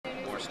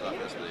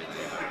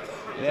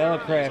The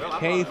Elecraft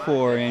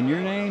K4, and your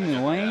name is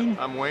Wayne?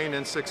 I'm Wayne,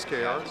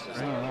 N6KR.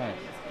 All right.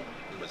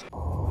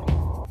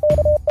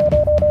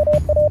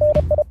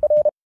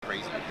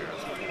 Crazy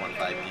materials,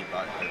 415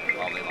 debug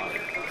all day long.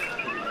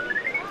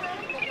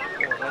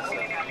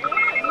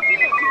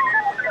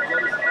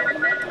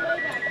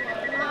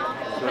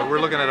 So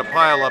we're looking at a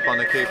pile up on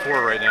the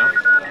K4 right now.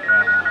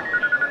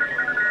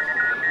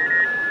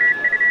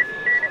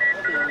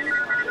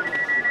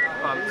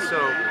 So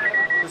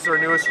this is our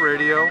newest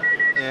radio,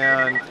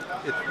 and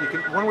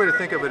one way to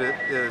think of it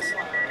is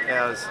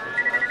as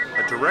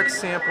a direct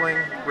sampling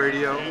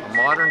radio, a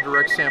modern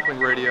direct sampling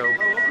radio,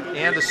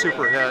 and a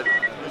superhead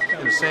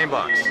in the same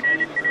box.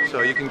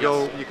 So you can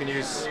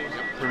use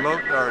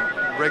remote or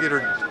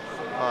regular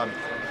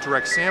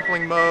direct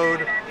sampling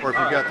mode, or if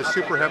you've got the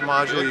superhead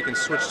module, you can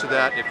switch to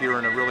that if you're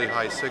in a really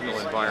high signal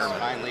environment.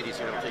 Fine ladies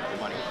here will take the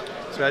money.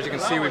 So as you can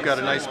see, we've got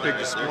a nice big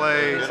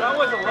display.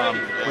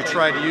 We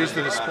tried to use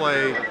the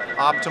display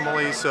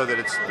optimally so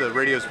that the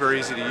radio is very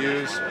easy to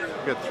use.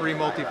 We've got 3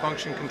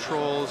 multi-function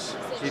controls,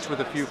 each with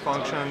a few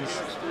functions.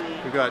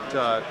 We've got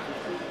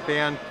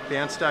band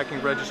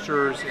stacking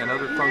registers and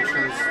other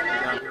functions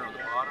down here on the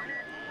bottom.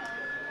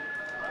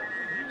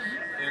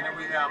 And then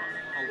we have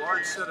a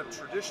large set of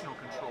traditional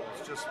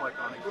controls, just like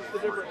on a K4. What's the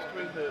difference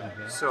between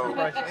the... So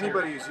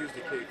anybody who's used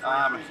a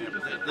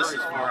K4, this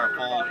is for a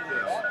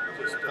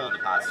full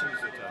deposit.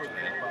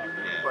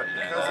 But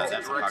because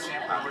it's a direct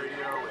sample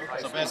radio,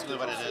 so basically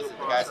what it is, the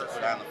guys that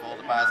put on the full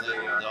deposit,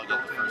 they'll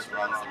get the first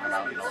runs that come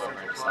out in November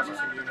and December.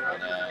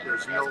 And then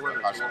there's no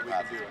limit to what we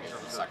can do in terms of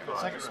the second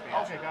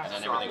and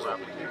then everything's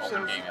open game after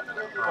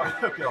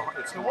that.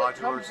 It's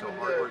modular, so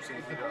hardware's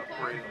easy to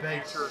upgrade in the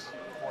future.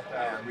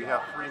 And we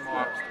have 3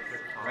 models to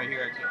pick from. Right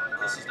here,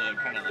 this is the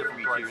kind of the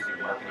 3 tiers of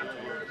marketing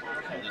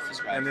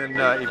tool. And then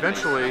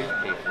eventually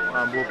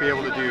we'll be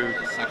able to do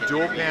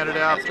dual band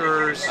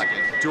adapters,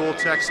 dual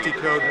text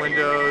decode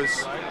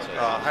windows,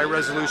 high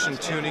resolution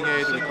tuning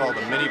aid that we call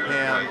the mini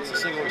pan.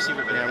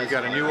 And we've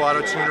got a new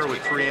auto tuner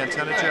with 3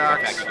 antenna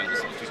jacks.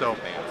 So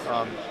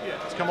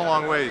it's come a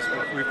long ways.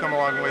 We've come a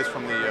long ways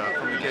from the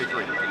K3.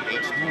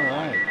 All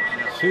right.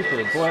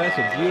 Super. Boy, that's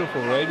a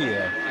beautiful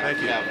radio.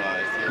 Thank you.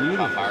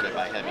 Beautiful. Bombarded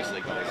by heavy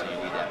signals, so you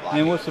need that block.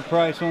 And what's the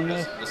price on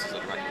this?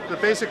 The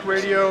basic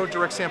radio,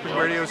 direct sampling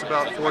radio, is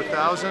about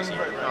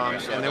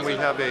 $4,000, and then we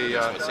have a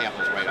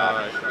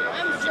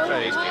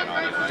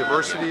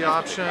diversity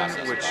option,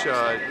 which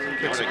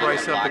kicks the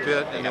price up a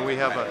bit, and then we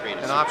have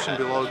an option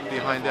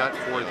behind that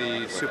for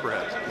the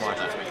superhead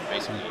module.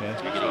 Okay. So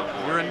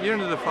you're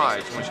into the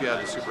 5s once you add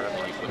the superhead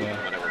module. Yeah.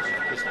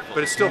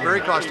 But it's still very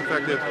cost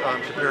effective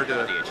compared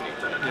to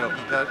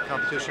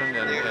competition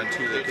and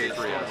to the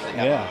K3S.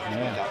 Yeah.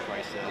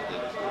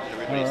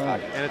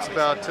 Right. And it's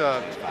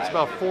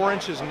about 4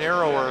 inches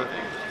narrower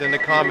than the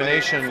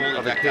combination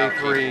of a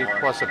K3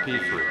 plus a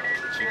P3.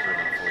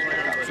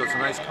 So it's a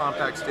nice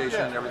compact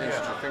station. Everything's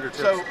at your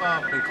fingertips,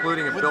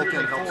 including a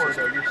built-in help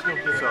system.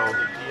 So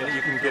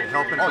you can get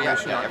help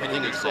information on any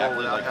control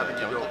without having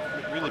to go.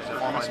 Really,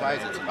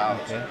 performance-wise, it's about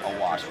a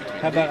wash between.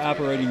 How about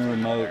operating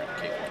remote?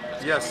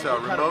 Yes,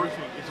 remote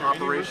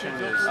operation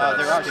is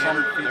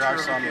standard feature of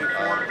the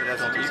K4. It has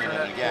an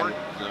Ethernet port.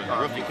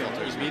 You can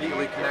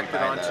immediately connect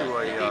it onto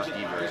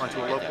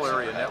a local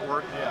area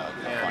network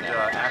and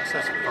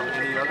access it from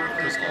any other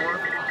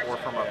K4 or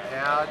from a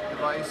pad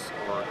device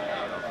or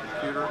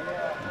computer.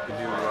 You can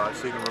do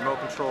so you can remote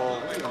control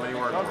from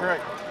anywhere in the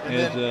world.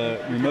 Is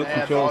remote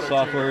control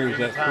software, is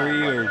that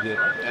free or is it?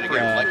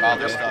 Like all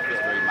this stuff is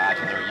very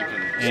modular. You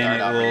can and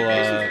it will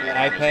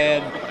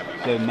iPad.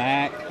 So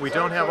Mac. We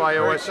don't have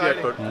iOS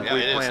yet, but we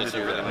plan to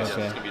do that. It's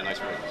gonna be a nice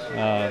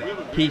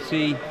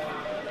PC.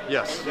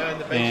 Yes.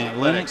 And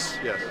Linux.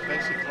 Yes.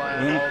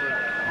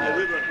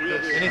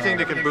 Anything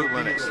that can boot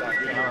Linux.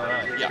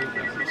 Yeah.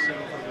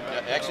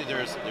 Actually,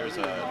 there's a.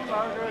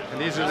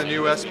 And these are the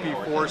new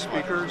SP4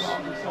 speakers.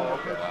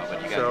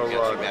 So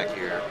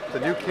the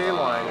new K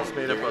line is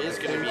made up of the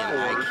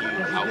K4,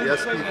 the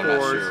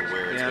SP4s,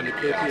 and the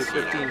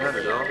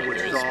KPA1500, which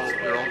is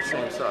they're all the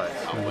same size.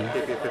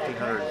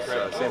 KPA1500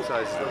 is same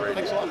size as the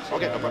radio.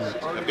 Okay, no problem.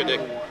 Have a good day.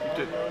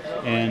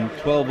 And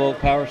 12-volt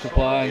power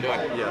supply.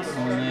 Yes.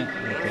 On that.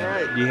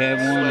 Okay. Do you have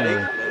one?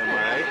 Or?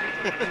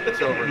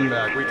 It's over in the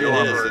back. We do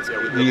offer it.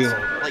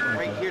 Like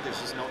right here, there's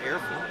just no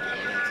airflow.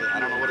 I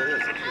don't know what it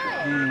is.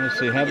 Let's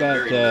see. How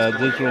about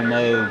digital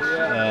modes?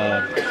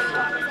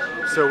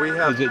 So we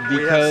have. Is it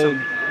decode?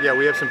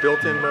 We have some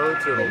built-in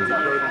modes. It'll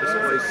decode and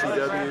display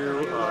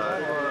CW,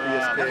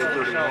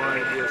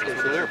 ESK31,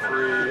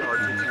 ESK63,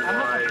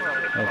 RTTY.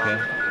 Okay.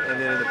 And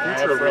then in the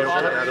future, we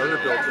hope to add other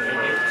built-in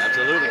modes.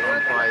 Absolutely.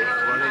 By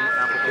running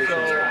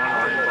applications on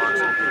our inbox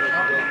computer.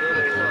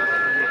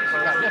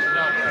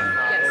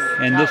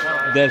 And this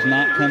does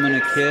not come in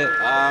a kit?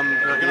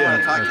 We're going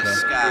to talk to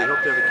Scott. We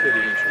hope to have a kit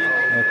eventually.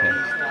 Okay.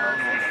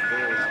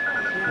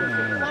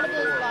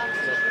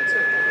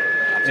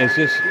 Is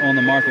this on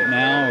the market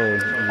now, or?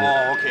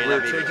 Oh, okay.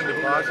 We're taking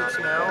deposits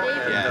now,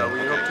 and we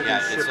hope to be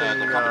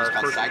shipping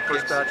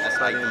first batch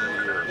by the end of the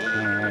year.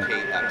 All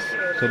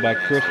right. So by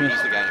Christmas?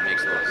 He's the guy that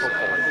makes those.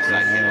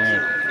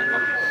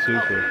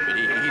 Super. But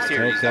he's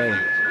here. He's Okay.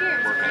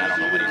 definitely working. I don't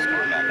know when he's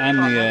coming back. I'm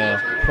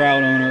the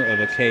proud owner of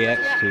a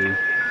KX2.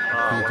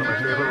 One of my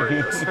favorite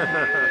radios.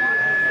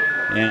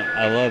 And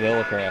I love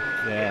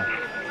Elecraft. Yeah.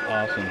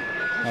 Awesome.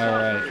 All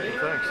right.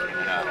 Thanks.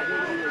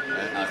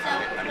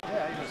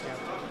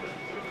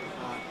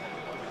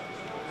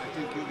 I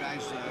think you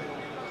guys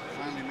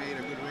finally made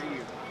a good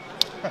radio.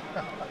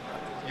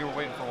 You were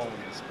waiting for one with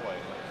a display.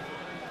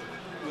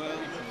 Well,